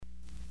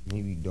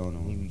Maybe don't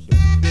know.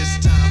 This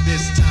time,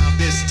 next time to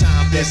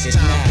build. This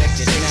time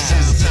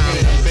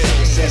to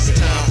build. This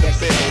time to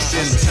build.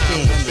 This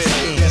time to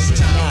build. This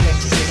time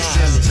to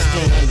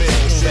build.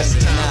 This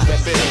time to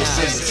build.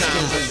 This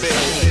time to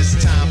build. This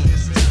time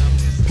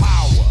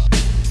power.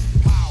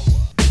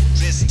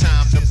 This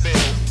time to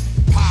build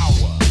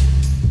power.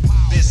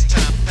 This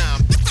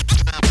time to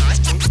build power.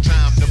 This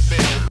time to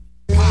build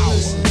power.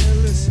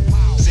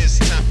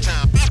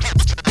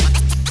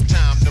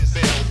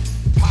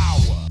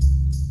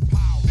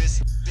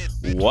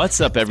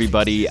 What's up,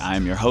 everybody?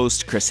 I'm your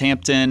host, Chris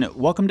Hampton.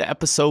 Welcome to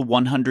episode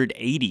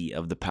 180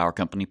 of the Power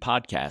Company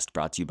Podcast,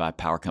 brought to you by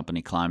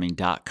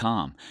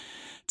PowerCompanyClimbing.com.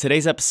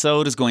 Today's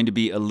episode is going to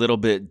be a little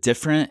bit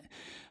different.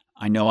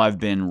 I know I've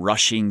been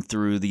rushing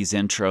through these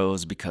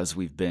intros because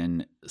we've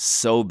been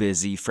so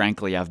busy.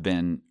 Frankly, I've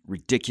been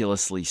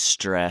ridiculously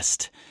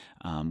stressed,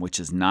 which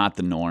is not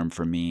the norm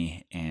for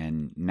me.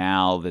 And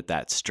now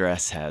that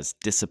stress has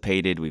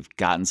dissipated, we've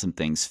gotten some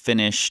things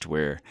finished.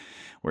 We're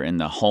in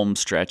the home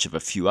stretch of a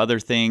few other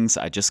things.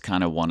 I just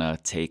kind of want to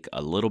take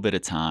a little bit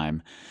of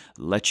time,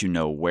 let you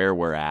know where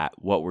we're at,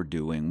 what we're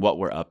doing, what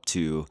we're up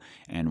to,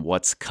 and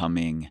what's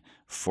coming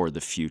for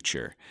the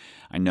future.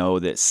 I know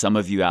that some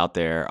of you out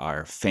there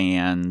are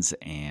fans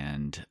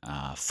and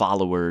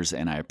followers,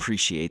 and I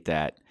appreciate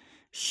that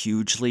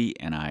hugely,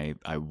 and I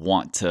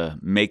want to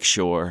make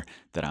sure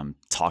that I'm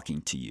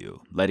talking to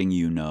you, letting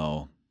you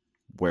know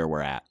where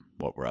we're at,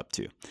 what we're up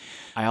to.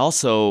 I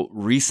also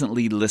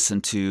recently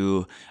listened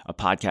to a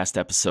podcast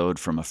episode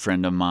from a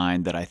friend of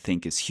mine that I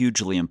think is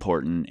hugely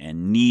important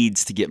and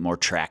needs to get more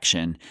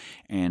traction,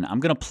 and I'm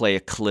going to play a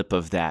clip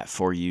of that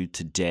for you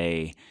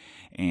today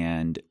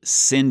and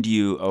send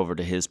you over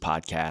to his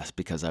podcast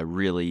because I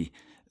really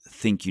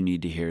think you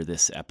need to hear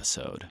this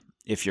episode.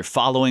 If you're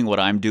following what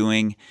I'm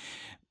doing,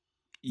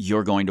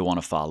 you're going to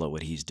want to follow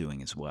what he's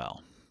doing as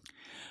well.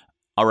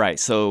 All right,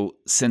 so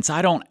since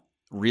I don't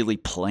really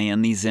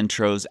plan these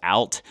intros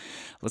out,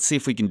 let's see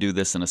if we can do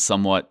this in a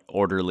somewhat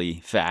orderly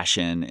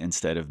fashion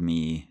instead of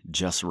me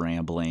just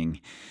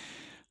rambling.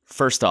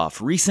 First off,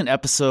 recent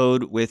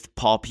episode with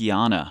Paul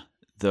Piana.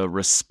 The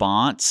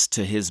response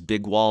to his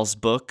Big Walls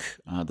book,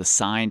 the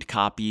signed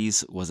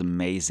copies, was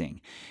amazing.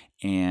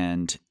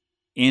 And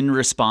in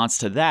response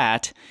to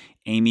that,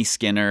 Amy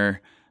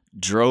Skinner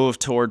drove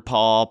toward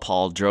Paul.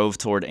 Paul drove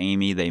toward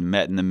Amy. They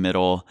met in the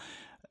middle.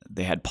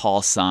 They had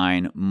Paul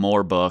sign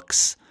more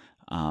books.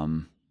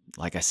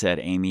 Like I said,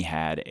 Amy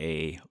had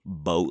a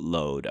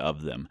boatload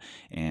of them.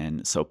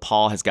 And so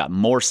Paul has got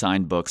more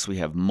signed books. We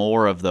have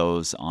more of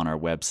those on our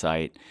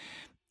website.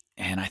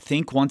 And I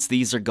think once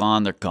these are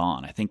gone, they're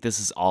gone. I think this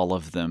is all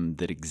of them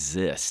that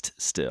exist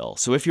still.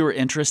 So if you were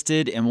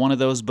interested in one of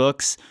those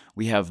books,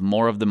 we have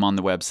more of them on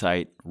the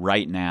website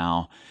right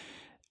now,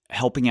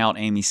 helping out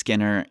Amy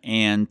Skinner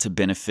and to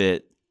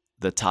benefit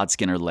the Todd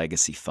Skinner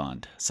Legacy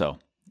Fund. So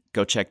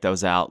go check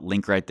those out.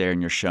 Link right there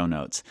in your show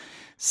notes.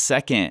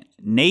 Second,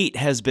 Nate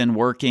has been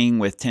working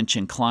with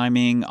Tension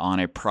Climbing on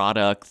a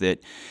product that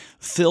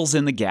fills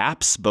in the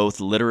gaps, both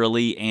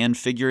literally and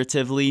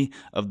figuratively,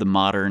 of the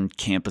modern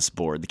campus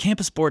board. The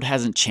campus board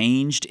hasn't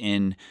changed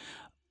in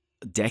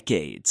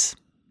decades.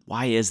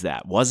 Why is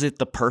that? Was it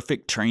the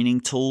perfect training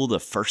tool the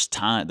first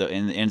time,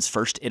 in its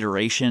first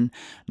iteration?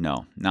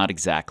 No, not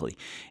exactly.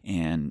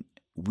 And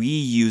we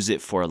use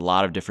it for a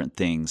lot of different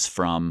things,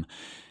 from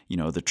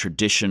the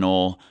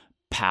traditional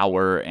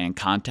power and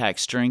contact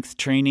strength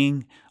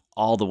training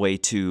all the way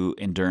to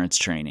endurance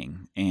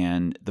training.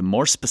 And the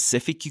more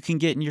specific you can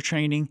get in your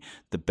training,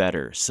 the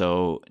better.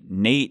 So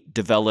Nate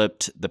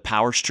developed the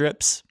power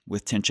strips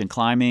with Tension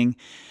Climbing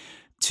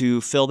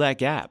to fill that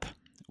gap.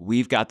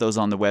 We've got those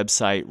on the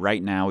website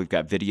right now. We've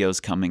got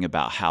videos coming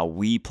about how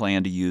we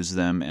plan to use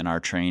them in our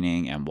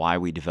training and why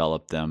we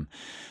developed them.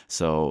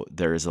 So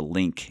there is a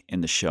link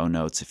in the show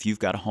notes. If you've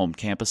got a home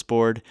campus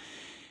board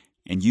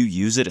and you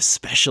use it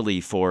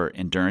especially for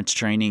endurance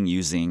training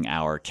using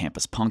our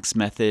Campus Punks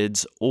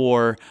methods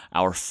or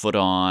our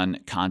foot-on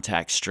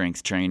contact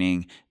strength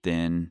training,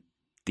 then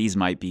these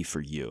might be for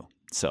you.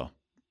 So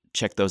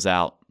check those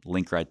out.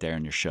 Link right there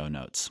in your show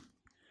notes.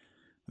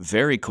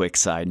 Very quick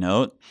side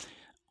note.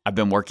 I've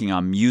been working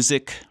on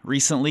music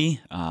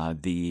recently.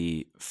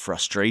 The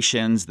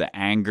frustrations, the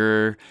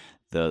anger,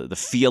 the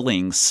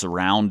feelings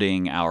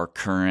surrounding our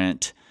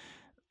current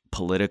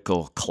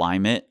political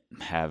climate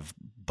have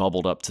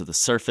bubbled up to the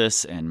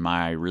surface, and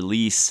my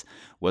release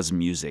was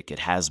music. It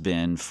has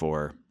been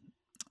for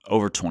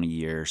over 20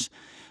 years.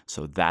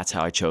 So that's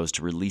how I chose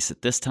to release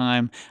it this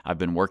time. I've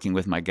been working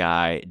with my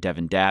guy,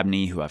 Devin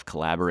Dabney, who I've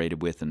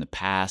collaborated with in the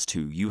past,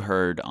 who you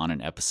heard on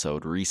an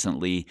episode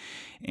recently.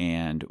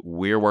 And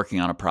we're working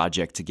on a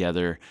project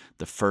together,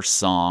 the first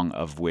song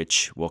of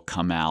which will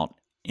come out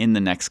in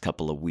the next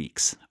couple of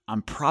weeks.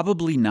 I'm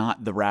probably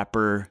not the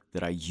rapper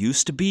that I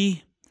used to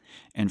be.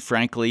 And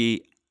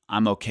frankly,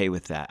 I'm okay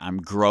with that. I'm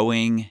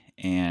growing,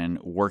 and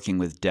working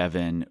with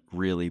Devin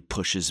really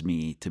pushes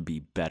me to be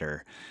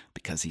better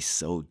because he's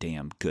so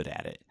damn good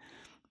at it.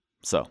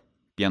 So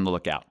be on the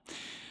lookout.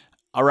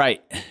 All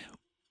right.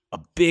 a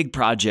big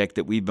project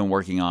that we've been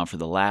working on for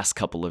the last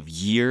couple of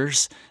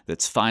years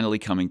that's finally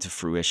coming to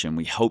fruition.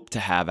 We hope to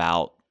have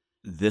out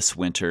this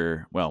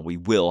winter. Well, we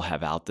will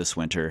have out this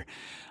winter.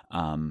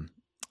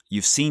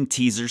 You've seen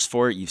teasers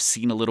for it. You've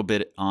seen a little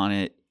bit on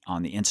it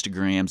on the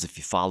Instagrams if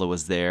you follow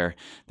us there.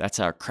 That's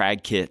our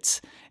crag kits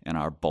and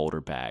our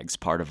boulder bags,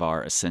 part of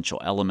our Essential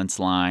Elements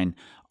line,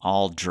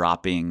 all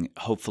dropping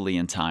hopefully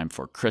in time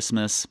for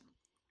Christmas.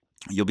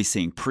 You'll be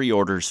seeing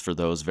pre-orders for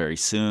those very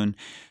soon.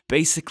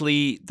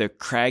 Basically, the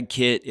crag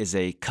kit is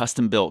a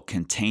custom-built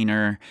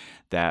container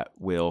that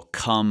will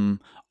come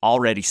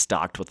already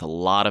stocked with a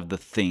lot of the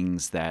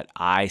things that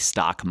I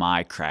stock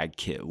my crag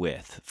kit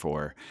with,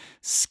 for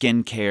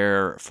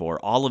skincare,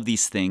 for all of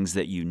these things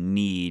that you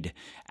need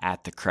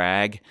at the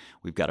crag.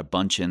 We've got a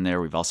bunch in there.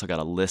 We've also got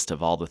a list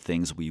of all the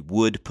things we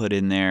would put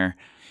in there.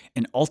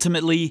 And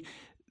ultimately,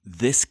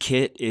 this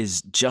kit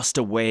is just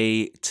a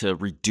way to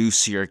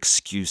reduce your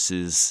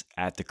excuses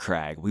at the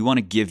crag. We want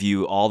to give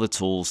you all the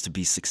tools to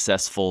be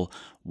successful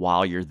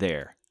while you're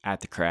there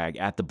at the crag,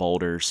 at the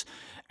boulders,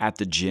 at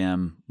the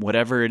gym,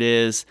 whatever it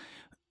is.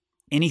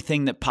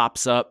 Anything that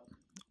pops up,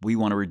 we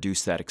want to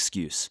reduce that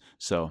excuse.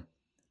 So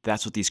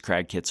that's what these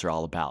crag kits are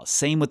all about.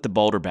 Same with the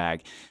boulder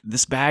bag.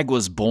 This bag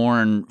was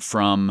born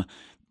from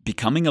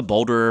becoming a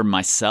boulderer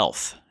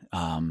myself.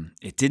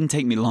 It didn't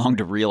take me long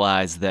to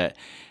realize that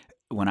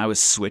when I was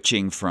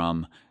switching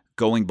from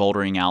going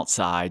bouldering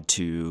outside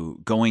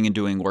to going and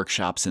doing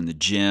workshops in the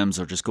gyms,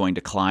 or just going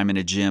to climb in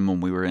a gym when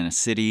we were in a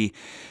city,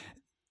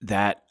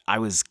 that I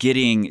was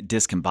getting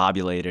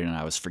discombobulated and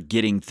I was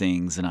forgetting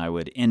things, and I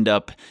would end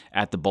up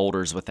at the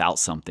boulders without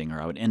something,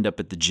 or I would end up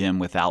at the gym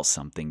without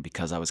something,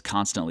 because I was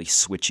constantly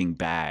switching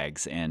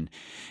bags. And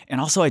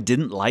also I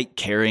didn't like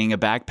carrying a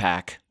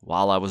backpack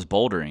while I was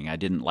bouldering. I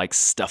didn't like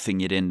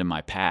stuffing it into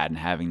my pad and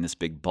having this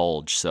big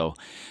bulge. So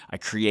I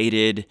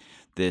created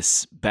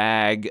this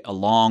bag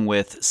along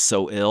with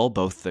So Ill.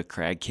 Both the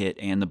crag kit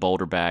and the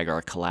boulder bag are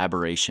a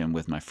collaboration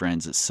with my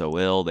friends at So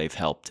Ill. They've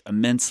helped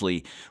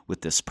immensely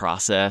with this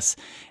process.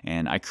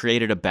 And I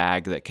created a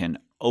bag that can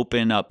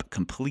open up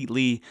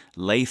completely,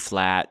 lay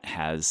flat,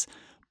 has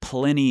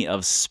plenty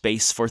of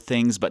space for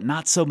things, but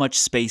not so much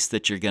space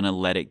that you're going to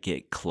let it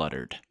get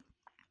cluttered.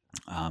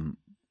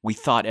 We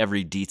thought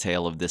every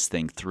detail of this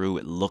thing through.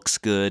 It looks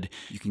good.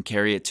 You can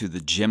carry it to the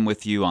gym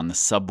with you, on the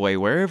subway,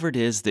 wherever it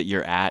is that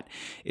you're at.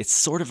 It's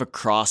sort of a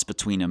cross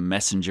between a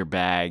messenger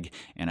bag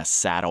and a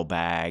saddle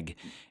bag.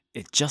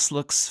 It just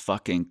looks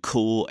fucking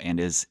cool and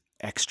is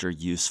extra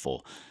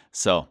useful.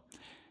 So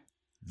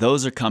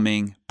those are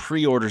coming.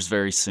 Pre-orders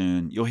very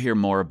soon. You'll hear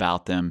more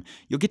about them.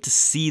 You'll get to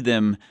see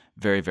them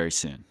very, very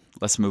soon.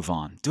 Let's move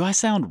on. Do I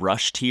sound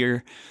rushed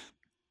here?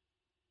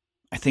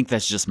 I think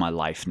that's just my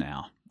life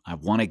now. I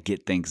want to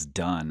get things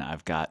done.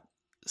 I've got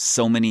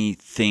so many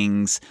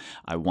things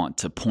I want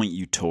to point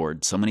you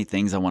toward, so many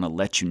things I want to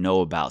let you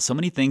know about, so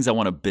many things I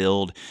want to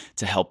build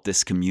to help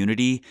this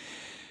community.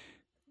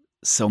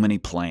 So many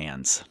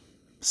plans,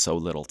 so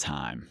little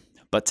time.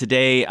 But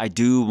today I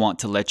do want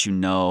to let you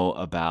know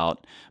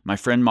about my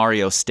friend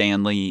Mario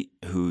Stanley,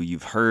 who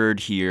you've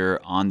heard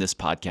here on this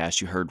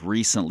podcast. You heard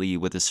recently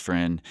with his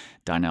friend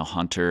Donnell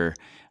Hunter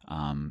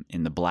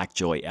in the Black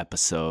Joy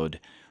episode,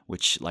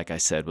 which, like I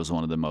said, was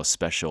one of the most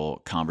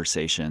special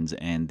conversations,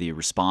 and the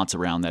response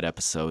around that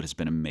episode has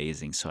been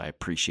amazing, so I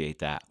appreciate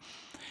that.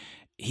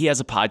 He has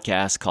a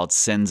podcast called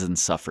Sins and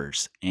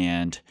Suffers,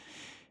 and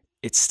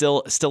it's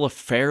still a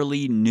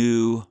fairly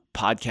new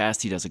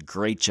podcast. He does a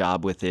great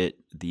job with it.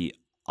 The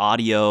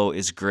audio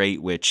is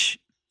great, which,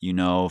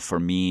 for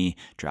me,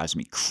 drives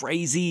me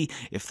crazy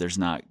if there's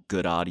not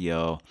good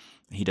audio.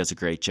 He does a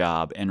great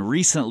job. And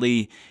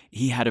recently,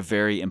 he had a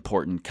very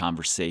important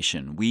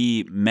conversation.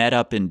 We met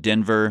up in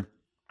Denver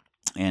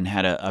and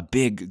had a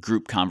big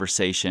group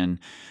conversation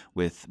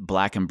with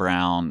Black and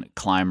brown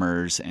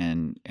climbers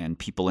and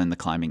people in the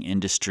climbing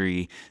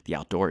industry, the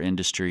outdoor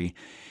industry.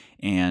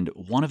 And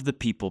one of the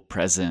people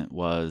present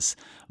was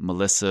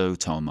Melissa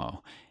Utomo.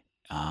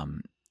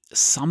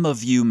 Some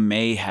of you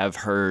may have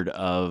heard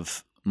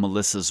of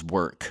Melissa's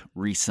work.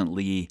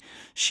 Recently,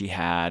 she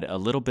had a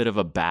little bit of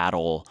a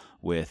battle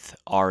with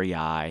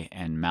REI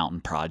and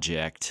Mountain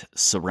Project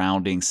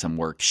surrounding some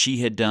work she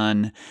had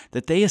done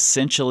that they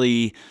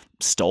essentially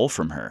stole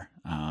from her.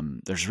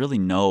 There's really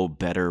no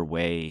better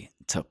way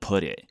to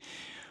put it.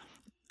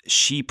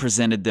 She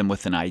presented them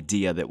with an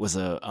idea that was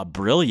a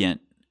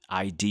brilliant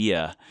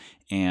idea,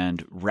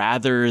 and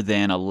rather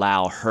than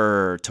allow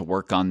her to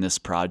work on this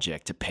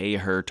project, to pay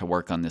her to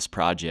work on this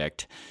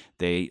project,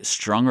 they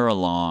strung her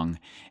along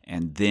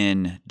and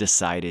then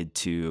decided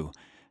to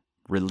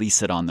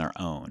release it on their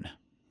own.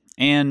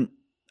 And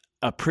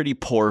a pretty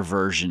poor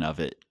version of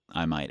it,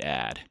 I might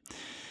add.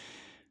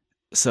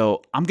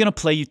 So I'm going to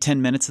play you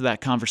 10 minutes of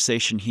that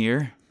conversation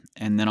here,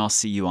 and then I'll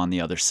see you on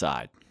the other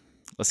side.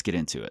 Let's get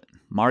into it.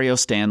 Mario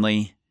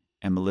Stanley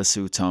and Melissa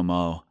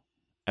Utomo,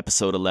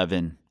 episode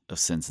 11 of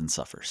Sins and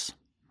Suffers.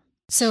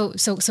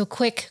 So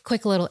quick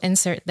little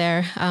insert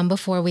there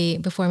before we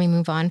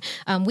move on.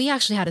 We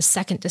actually had a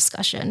second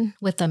discussion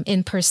with them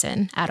in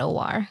person at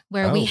OR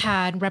where we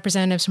had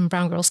representatives from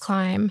Brown Girls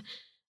Climb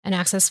and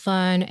Access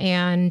Fund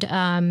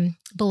and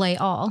Belay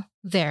All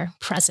there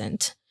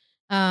present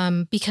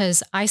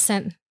because I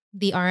sent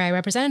the RI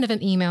representative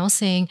an email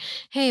saying,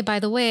 hey, by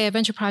the way,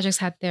 Adventure Projects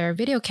had their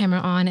video camera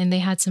on and they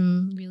had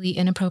some really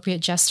inappropriate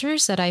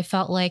gestures that I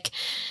felt like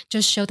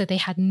just showed that they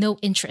had no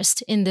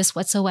interest in this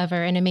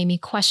whatsoever. And it made me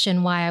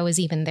question why I was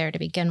even there to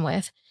begin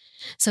with.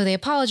 So they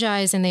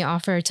apologized and they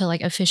offered to like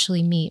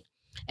officially meet.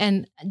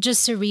 And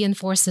just to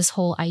reinforce this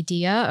whole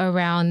idea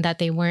around that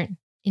they weren't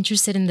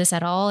interested in this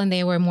at all and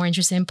they were more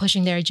interested in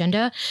pushing their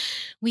agenda,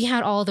 we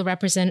had all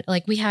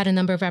the we had a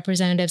number of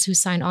representatives who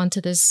signed on to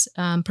this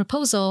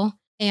proposal.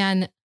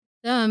 And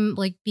them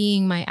like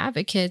being my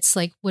advocates,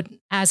 like would,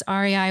 as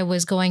REI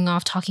was going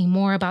off talking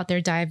more about their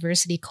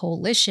diversity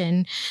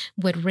coalition,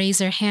 would raise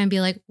their hand,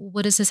 be like,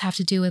 what does this have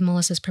to do with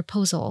Melissa's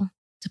proposal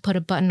to put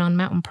a button on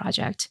Mountain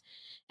Project?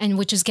 And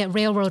would just get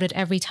railroaded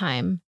every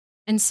time.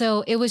 And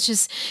so it was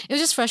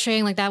just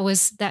frustrating. Like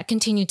that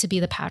continued to be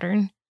the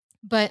pattern.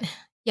 But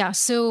yeah,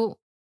 so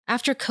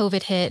after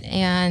COVID hit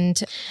and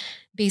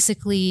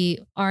basically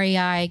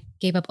REI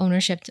gave up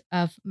ownership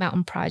of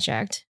Mountain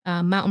Project.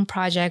 Mountain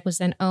Project was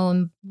then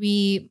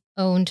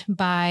re-owned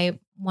by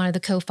one of the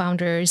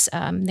co-founders,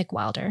 Nick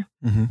Wilder.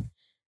 Mm-hmm.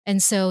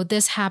 And so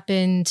this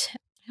happened,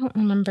 I don't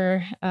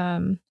remember,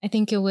 I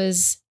think it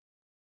was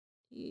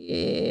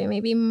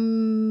maybe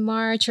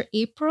March or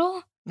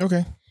April.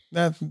 Okay.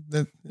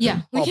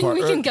 Yeah, we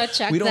can gut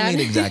check that. We don't need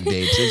exact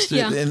dates. It's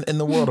in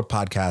the world of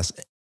podcasts,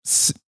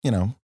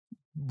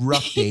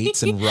 rough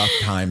dates and rough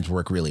times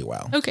work really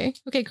well. Okay,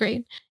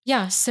 great.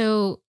 Yeah,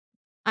 so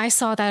I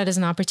saw that as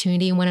an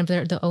opportunity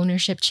whenever the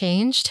ownership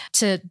changed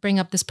to bring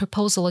up this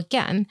proposal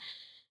again,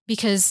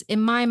 because in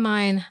my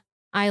mind,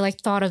 I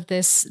thought of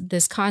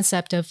this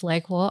concept of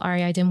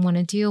REI didn't want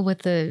to deal with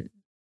the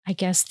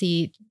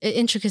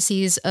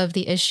intricacies of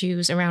the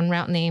issues around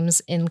route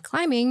names in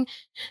climbing.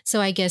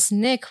 So I guess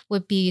Nick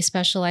would be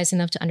specialized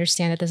enough to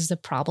understand that this is a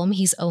problem.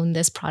 He's owned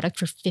this product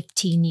for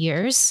 15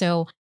 years.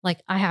 So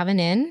I have an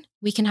in,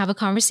 we can have a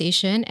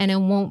conversation and it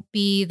won't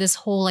be this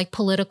whole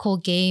political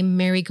game,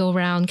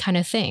 merry-go-round kind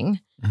of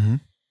thing. Mm-hmm.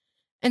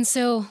 And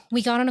so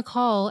we got on a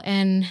call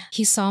and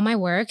he saw my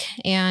work.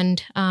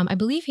 And I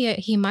believe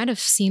he might have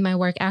seen my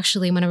work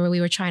actually whenever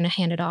we were trying to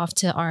hand it off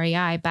to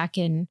REI back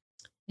in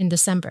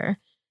December.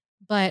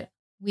 But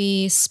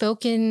we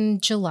spoke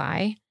in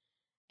July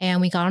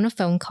and we got on a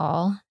phone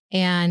call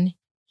and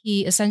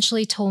he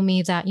essentially told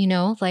me that,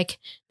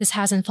 this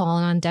hasn't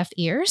fallen on deaf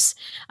ears.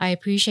 I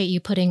appreciate you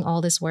putting all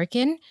this work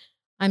in.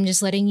 I'm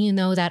just letting you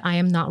know that I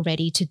am not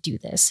ready to do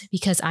this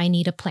because I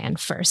need a plan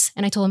first.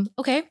 And I told him,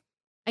 okay,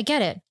 I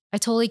get it. I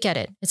totally get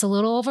it. It's a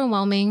little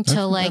overwhelming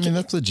to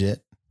that's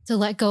legit. To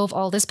let go of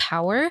all this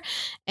power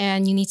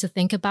and you need to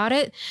think about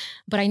it.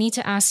 But I need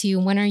to ask you,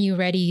 when are you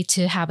ready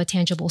to have a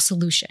tangible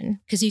solution?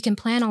 Because you can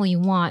plan all you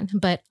want,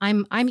 but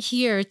I'm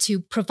here to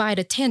provide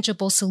a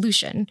tangible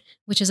solution,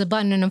 which is a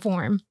button and a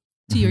form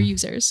to your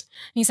users.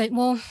 And he's like,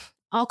 well,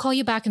 I'll call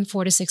you back in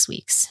 4 to 6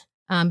 weeks.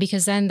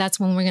 Because then that's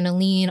when we're going to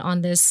lean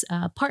on this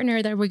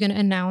partner that we're going to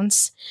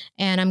announce.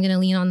 And I'm going to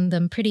lean on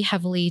them pretty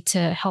heavily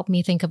to help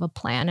me think of a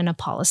plan and a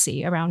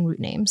policy around route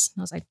names.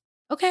 And I was like,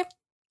 okay.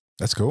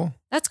 That's cool.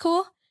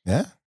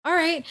 Yeah. All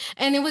right.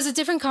 And it was a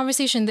different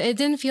conversation. It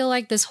didn't feel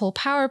like this whole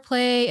power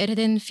play. It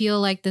didn't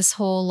feel like this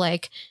whole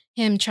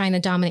him trying to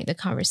dominate the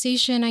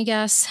conversation, I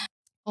guess.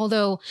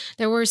 Although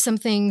there were some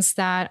things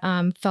that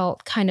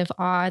felt kind of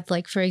odd.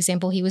 For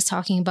example, he was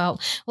talking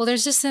about, well,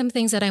 there's just some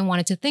things that I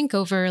wanted to think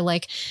over.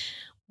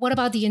 What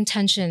about the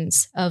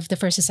intentions of the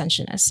first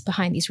ascensionists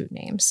behind these route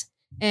names?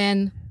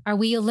 And are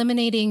we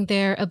eliminating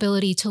their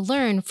ability to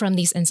learn from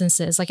these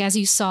instances? As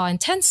you saw in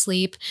Tent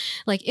Sleep,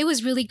 it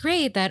was really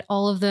great that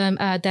all of them,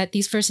 that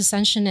these first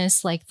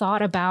ascensionists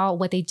thought about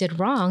what they did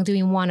wrong. Do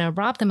we want to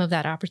rob them of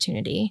that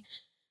opportunity?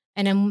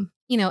 And then,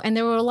 and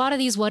there were a lot of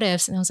these what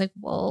ifs. And I was like,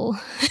 whoa.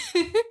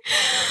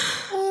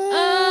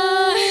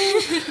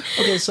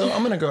 Okay, so I'm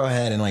going to go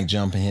ahead and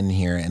jump in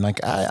here. And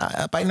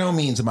I by no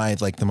means am I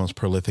the most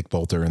prolific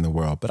bolter in the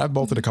world, but I've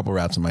bolted a couple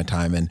routes in my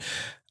time. And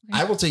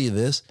I will tell you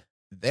this.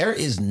 There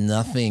is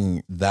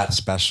nothing that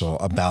special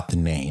about the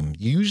name.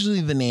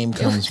 Usually the name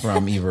comes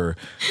from either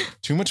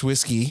too much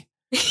whiskey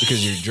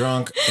because you're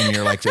drunk and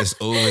you're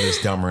just over this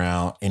dumb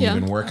route and you've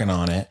been working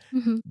on it.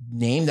 Mm-hmm.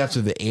 Named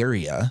after the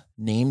area,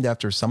 named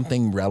after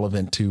something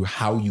relevant to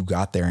how you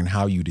got there and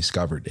how you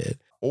discovered it.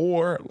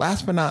 Or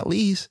last but not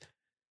least,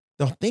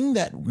 the thing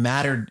that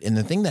mattered and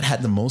the thing that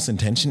had the most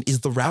intention is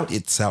the route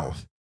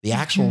itself, the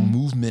actual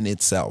movement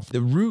itself.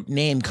 The route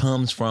name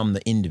comes from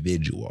the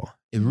individual.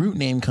 The route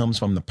name comes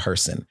from the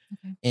person.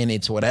 Okay. And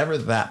it's whatever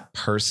that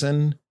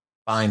person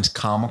finds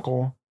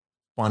comical,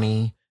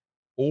 funny,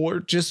 or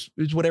just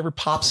it's whatever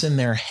pops in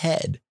their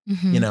head.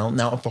 Mm-hmm.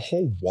 Now, if the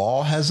whole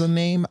wall has a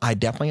name, I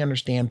definitely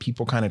understand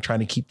people kind of trying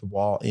to keep the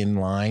wall in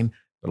line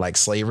But like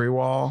Slavery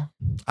Wall,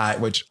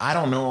 which I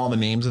don't know all the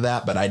names of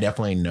that, but I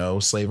definitely know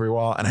Slavery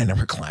Wall, and I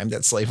never climbed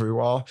that Slavery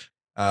Wall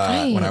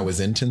when I was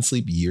in Tin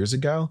Sleep years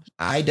ago.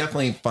 I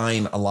definitely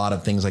find a lot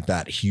of things like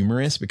that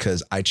humorous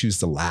because I choose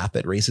to laugh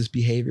at racist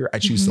behavior. I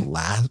choose to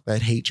laugh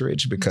at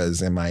hatred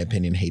because, in my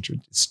opinion,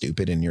 hatred is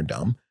stupid and you're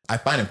dumb. I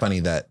find it funny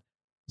that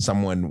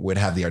someone would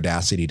have the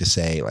audacity to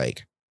say,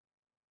 like,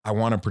 I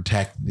want to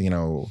protect,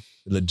 the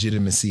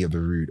legitimacy of the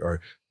root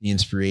or the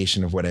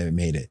inspiration of what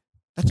made it.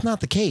 That's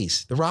not the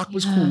case. The rock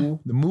was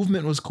cool. The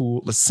movement was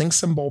cool. Let's sink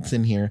some bolts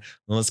in here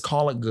and let's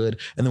call it good.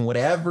 And then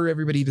whatever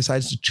everybody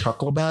decides to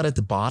chuckle about at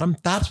the bottom,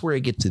 that's where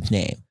it gets its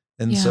name.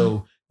 And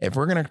so if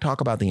we're going to talk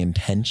about the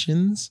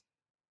intentions,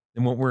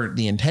 then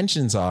the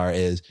intentions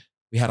is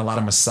we had a lot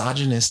of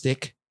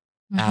misogynistic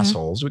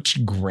assholes,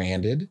 which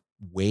granted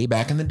way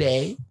back in the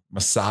day,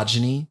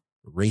 misogyny,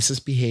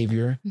 racist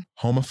behavior,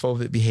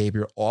 homophobic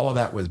behavior, all of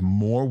that was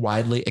more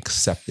widely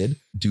accepted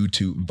due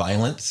to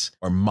violence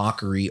or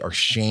mockery or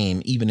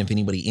shame, even if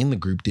anybody in the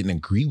group didn't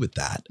agree with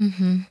that.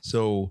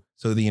 So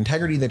the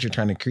integrity that you're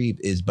trying to creep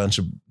is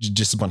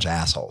just a bunch of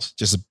assholes,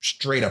 just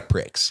straight up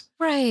pricks.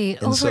 Right.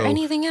 And over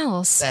anything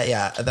else.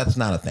 That's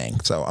not a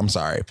thing. So I'm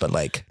sorry, but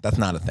like, that's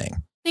not a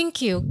thing.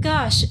 Thank you.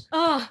 Gosh.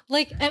 Oh,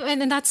 like,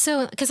 and that's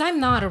so, because I'm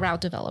not a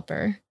route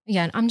developer.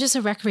 Again, I'm just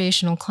a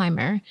recreational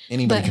climber.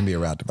 Anybody can be a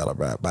route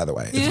developer, by the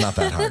way. It's not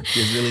that hard.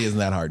 It really isn't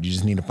that hard. You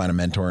just need to find a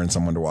mentor and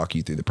someone to walk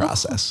you through the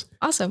process.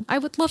 Awesome. I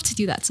would love to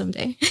do that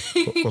someday.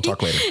 We'll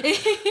talk later.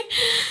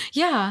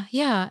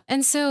 Yeah.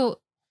 And so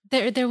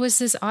there was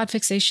this odd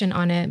fixation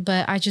on it,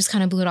 but I just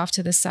kind of blew it off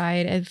to the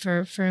side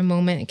for a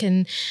moment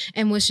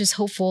and was just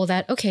hopeful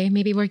that, okay,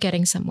 maybe we're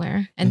getting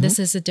somewhere and this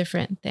is a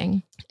different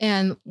thing.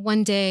 And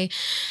one day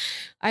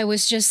I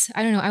was just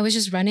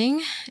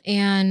running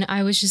and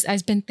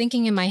I've been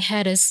thinking in my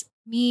head as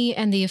me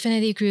and the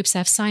affinity groups that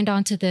have signed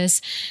on to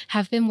this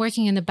have been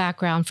working in the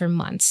background for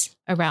months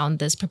around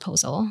this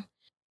proposal.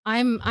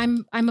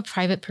 I'm a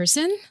private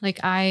person. Like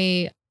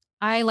I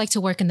like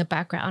to work in the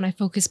background. I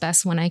focus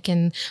best when I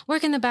can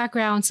work in the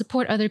background,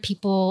 support other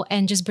people,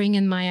 and just bring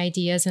in my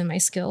ideas and my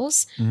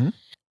skills. And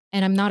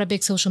I'm not a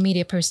big social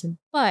media person.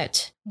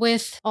 But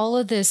with all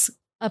of this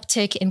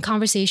uptick in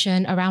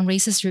conversation around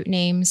racist root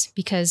names,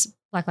 because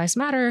Black Lives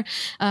Matter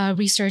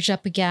resurged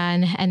up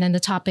again, and then the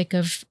topic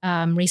of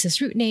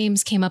racist root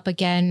names came up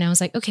again. And I was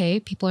like, okay,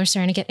 people are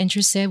starting to get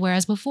interested,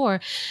 whereas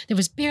before there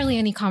was barely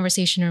any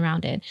conversation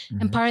around it.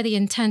 And part of the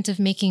intent of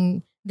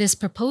making this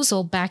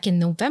proposal back in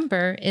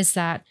November is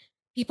that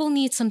people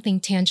need something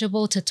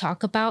tangible to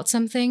talk about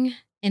something,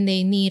 and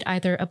they need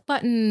either a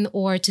button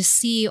or to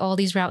see all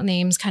these route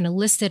names kind of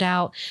listed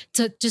out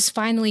to just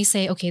finally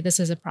say, okay,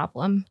 this is a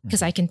problem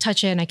because I can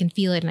touch it and I can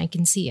feel it and I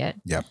can see it.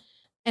 Yep.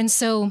 And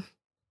so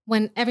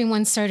when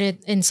everyone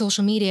started in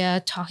social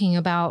media talking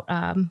about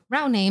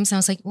route names, I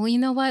was like, well, you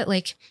know what?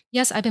 Like,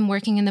 yes, I've been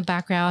working in the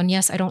background.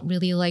 Yes, I don't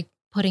really like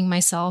putting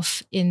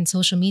myself in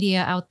social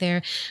media out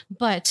there,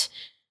 but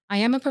I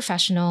am a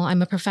professional.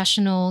 I'm a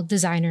professional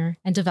designer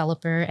and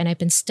developer, and I've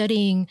been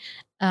studying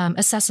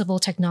accessible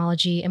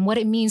technology and what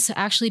it means to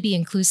actually be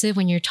inclusive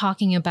when you're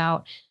talking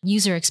about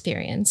user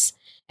experience.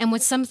 And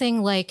with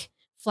something like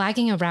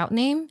flagging a route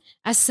name,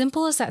 as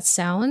simple as that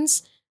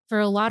sounds, for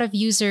a lot of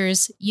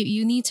users,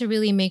 you need to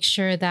really make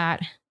sure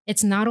that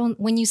it's not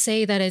when you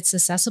say that it's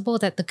accessible,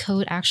 that the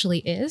code actually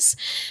is,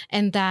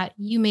 and that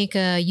you make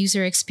a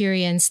user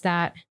experience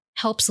that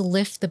helps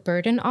lift the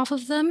burden off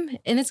of them.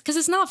 And it's because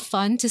it's not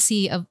fun to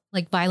see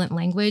violent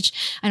language.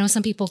 I know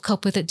some people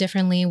cope with it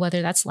differently,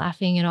 whether that's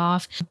laughing it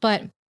off.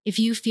 But if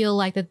you feel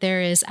like that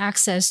there is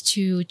access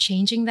to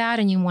changing that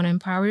and you want to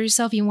empower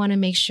yourself, you want to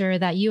make sure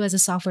that you as a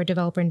software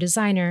developer and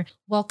designer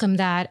welcome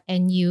that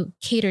and you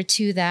cater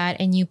to that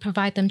and you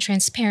provide them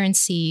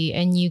transparency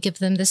and you give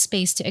them the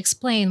space to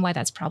explain why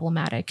that's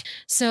problematic.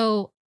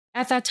 So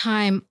at that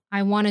time,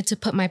 I wanted to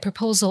put my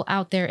proposal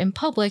out there in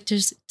public to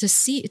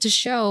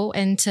show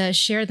and to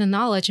share the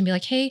knowledge and be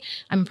like, hey,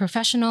 I'm a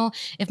professional.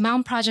 If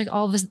Mountain Project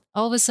all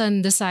of a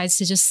sudden decides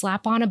to just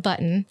slap on a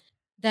button,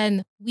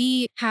 then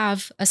we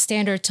have a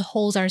standard to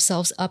hold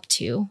ourselves up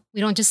to. We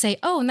don't just say,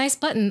 oh, nice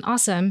button,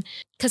 awesome.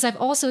 Because I've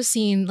also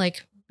seen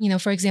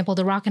for example,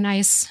 the Rock and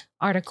Ice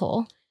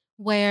article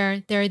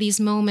where there are these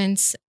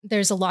moments,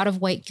 there's a lot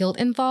of white guilt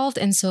involved.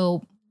 And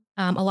so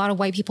a lot of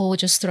white people will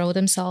just throw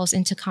themselves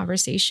into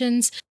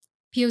conversations.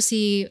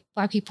 POC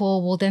Black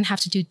people will then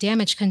have to do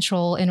damage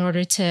control in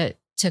order to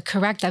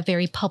correct that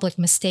very public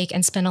mistake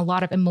and spend a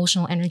lot of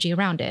emotional energy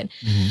around it.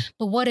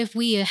 But what if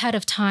we ahead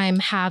of time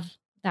have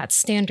that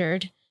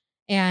standard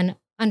and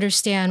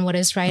understand what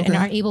is right and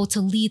are able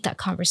to lead that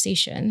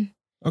conversation?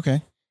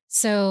 Okay.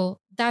 So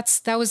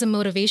that was a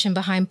motivation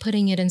behind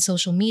putting it in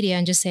social media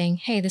and just saying,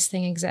 hey, this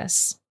thing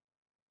exists.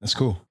 That's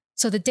cool.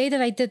 So the day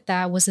that I did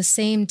that was the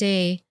same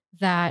day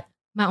that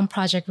Mountain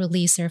Project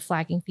released their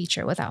flagging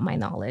feature without my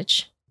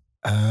knowledge.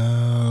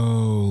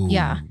 Oh.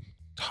 Yeah.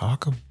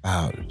 Talk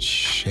about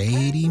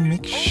Shady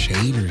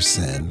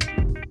McShaderson.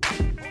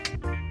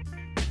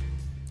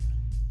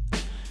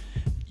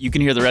 You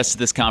can hear the rest of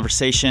this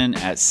conversation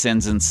at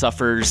Sins and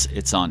Suffers.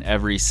 It's on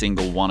every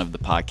single one of the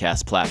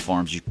podcast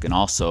platforms. You can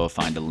also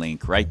find a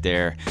link right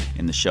there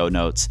in the show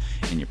notes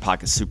in your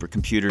pocket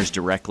supercomputers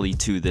directly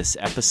to this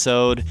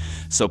episode.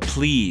 So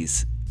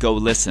please go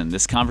listen.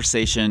 This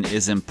conversation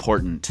is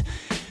important.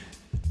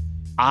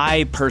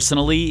 I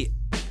personally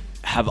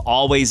have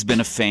always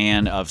been a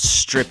fan of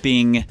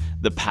stripping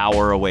the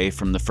power away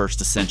from the first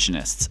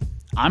ascensionists.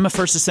 I'm a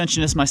first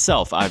ascensionist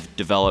myself. I've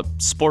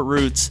developed sport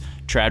routes,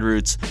 trad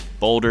routes,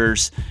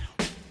 boulders,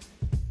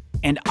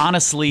 and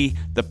honestly,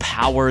 the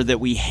power that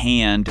we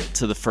hand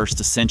to the first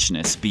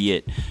ascensionists, be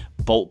it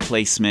bolt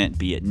placement,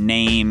 be it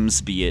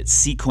names, be it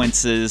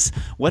sequences,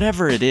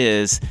 whatever it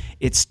is,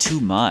 it's too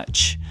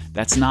much.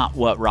 That's not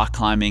what rock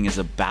climbing is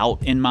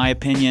about, in my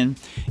opinion.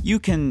 You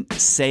can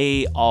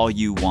say all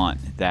you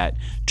want that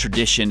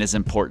tradition is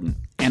important,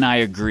 and I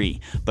agree,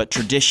 but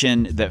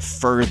tradition that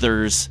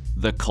furthers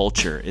the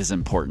culture is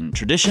important.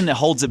 Tradition that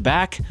holds it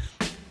back,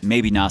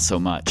 maybe not so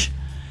much.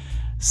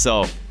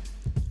 So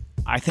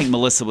I think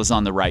Melissa was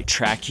on the right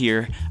track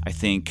here. I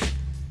think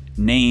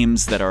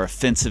names that are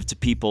offensive to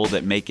people,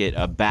 that make it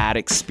a bad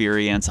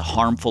experience, a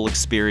harmful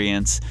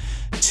experience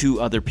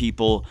to other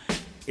people,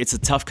 it's a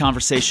tough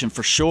conversation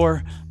for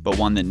sure, but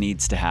one that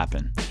needs to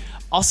happen.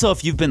 Also,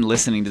 if you've been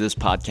listening to this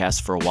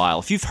podcast for a while,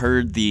 if you've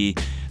heard the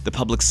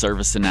public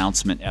service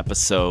announcement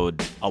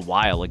episode a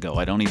while ago,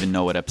 I don't even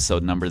know what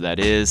episode number that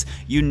is,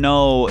 you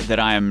know that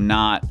I am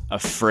not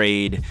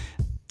afraid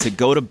to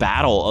go to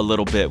battle a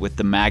little bit with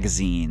the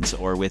magazines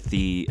or with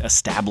the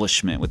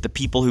establishment, with the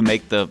people who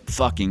make the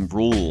fucking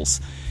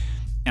rules.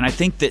 And I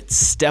think that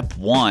step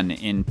one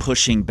in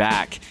pushing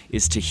back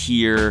is to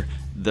hear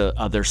the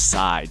other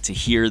side, to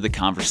hear the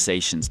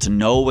conversations, to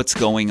know what's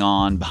going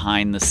on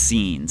behind the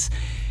scenes.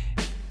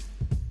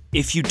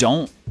 If you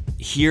don't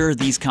hear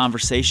these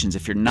conversations,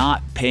 if you're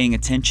not paying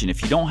attention,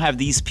 if you don't have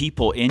these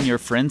people in your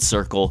friend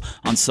circle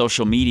on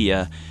social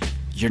media,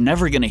 you're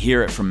never going to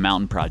hear it from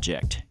Mountain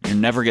Project. You're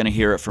never going to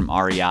hear it from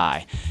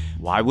REI.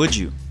 Why would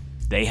you?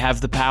 They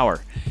have the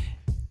power.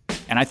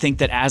 And I think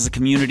that as a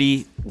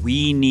community,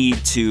 we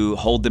need to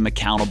hold them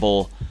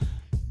accountable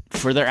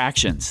for their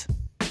actions.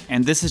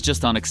 And this is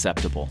just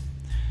unacceptable.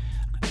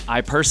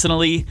 I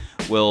personally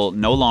will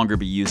no longer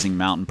be using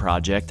Mountain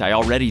Project. I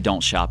already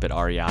don't shop at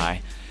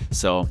REI.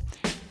 So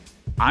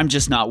I'm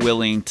just not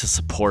willing to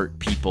support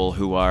people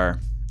who are,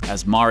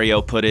 as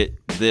Mario put it,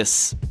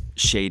 this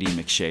shady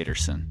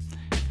McShaderson.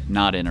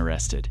 Not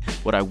interested.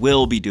 What I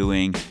will be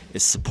doing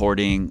is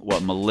supporting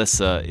what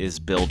Melissa is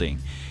building.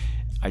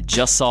 I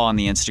just saw on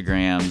the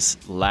Instagrams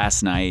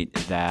last night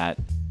that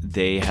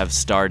they have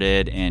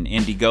started an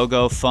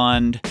Indiegogo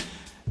fund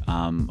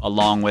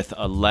along with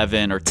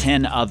 11 or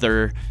 10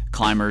 other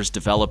climbers,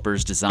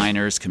 developers,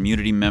 designers,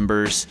 community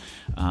members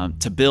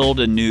to build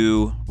a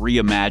new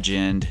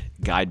reimagined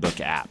guidebook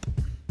app.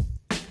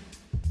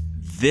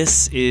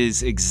 This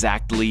is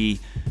exactly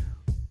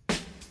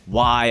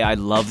why I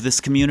love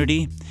this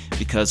community,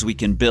 because we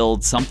can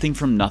build something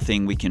from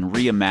nothing, we can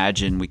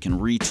reimagine, we can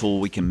retool,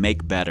 we can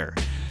make better.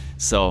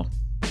 So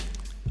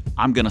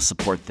I'm going to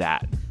support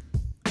that.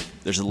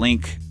 There's a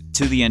link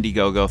to the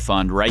Indiegogo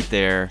fund right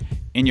there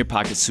in your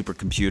pocket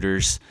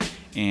supercomputers,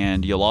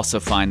 and you'll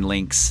also find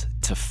links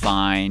to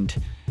find,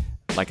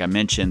 like I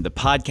mentioned, the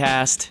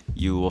podcast.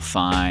 You will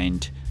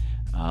find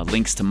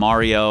links to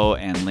Mario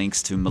and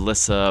links to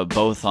Melissa,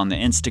 both on the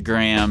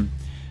Instagram.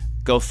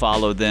 Go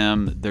follow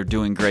them. They're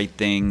doing great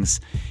things.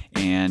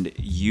 And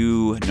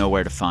you know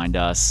where to find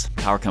us,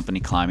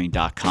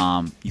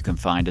 powercompanyclimbing.com. You can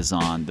find us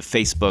on the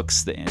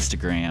Facebooks, the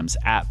Instagrams,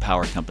 at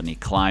Power Company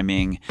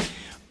Climbing.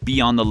 Be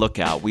on the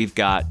lookout. We've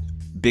got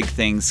big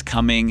things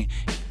coming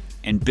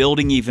and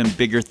building even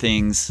bigger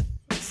things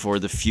for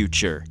the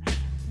future.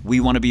 We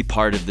want to be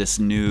part of this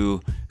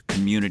new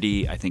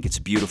community. I think it's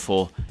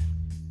beautiful,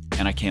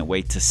 and I can't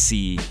wait to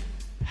see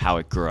how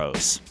it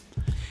grows.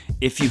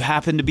 If you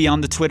happen to be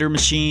on the Twitter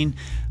machine,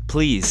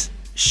 please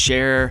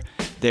share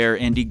their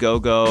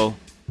Indiegogo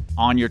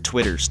on your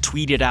Twitters.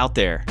 Tweet it out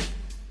there.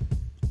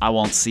 I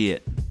won't see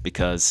it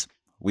because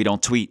we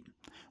don't tweet.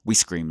 We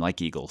scream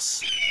like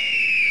eagles.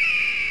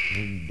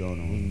 This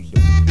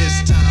time,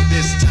 this time,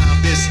 this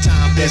time, this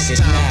time, this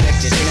time,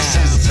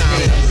 this time,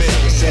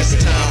 this time, this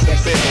time,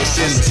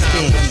 this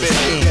time, this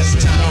time,